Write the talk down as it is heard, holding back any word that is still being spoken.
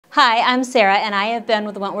Hi, I'm Sarah, and I have been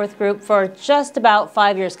with the Wentworth Group for just about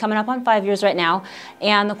 5 years, coming up on 5 years right now.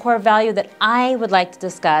 And the core value that I would like to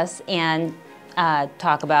discuss and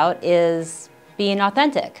talk about is being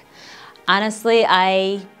authentic. Honestly,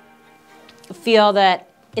 I feel that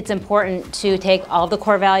it's important to take all the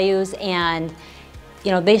core values and,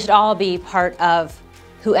 they should all be part of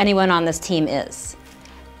who anyone on this team is.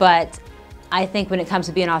 But I think when it comes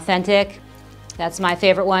to being authentic, that's my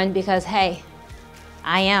favorite one because, hey,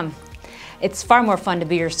 I am. It's far more fun to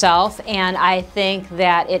be yourself, and I think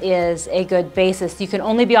that it is a good basis. You can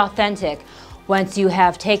only be authentic once you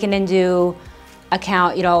have taken into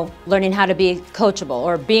account, learning how to be coachable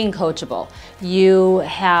or being coachable. You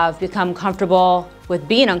have become comfortable with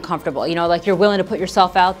being uncomfortable, like you're willing to put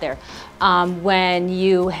yourself out there. When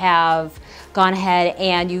you have gone ahead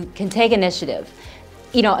and you can take initiative,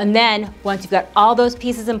 and then once you've got all those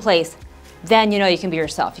pieces in place, then you can be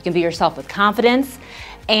yourself. You can be yourself with confidence,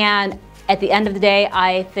 and at the end of the day,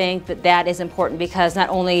 I think that that is important because not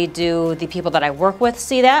only do the people that I work with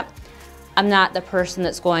see that, I'm not the person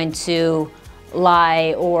that's going to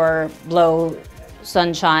lie or blow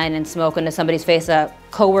sunshine and smoke into somebody's face, a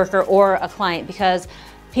coworker or a client, because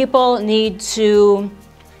people need to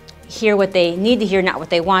hear what they need to hear, not what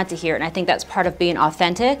they want to hear, and I think that's part of being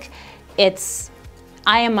authentic. I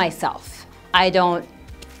am myself. I don't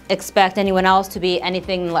expect anyone else to be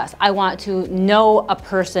anything less. I want to know a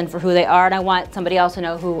person for who they are, and I want somebody else to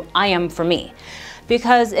know who I am for me,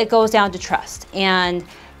 because it goes down to trust, and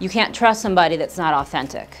you can't trust somebody that's not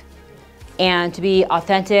authentic. And to be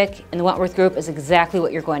authentic in the Wentworth Group is exactly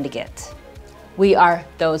what you're going to get. We are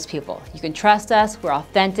those people. You can trust us, we're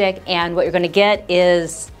authentic, and what you're going to get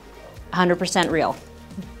is 100% real.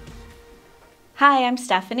 Hi, I'm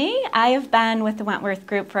Stephanie. I have been with the Wentworth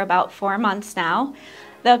Group for about 4 months now.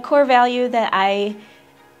 The core value that I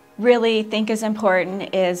really think is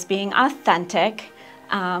important is being authentic.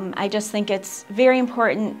 I just think it's very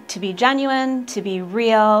important to be genuine, to be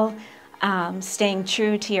real, staying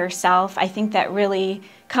true to yourself. I think that really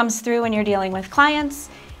comes through when you're dealing with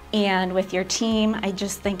clients and with your team. I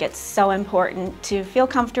just think it's so important to feel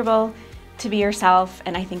comfortable, to be yourself,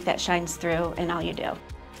 and I think that shines through in all you do.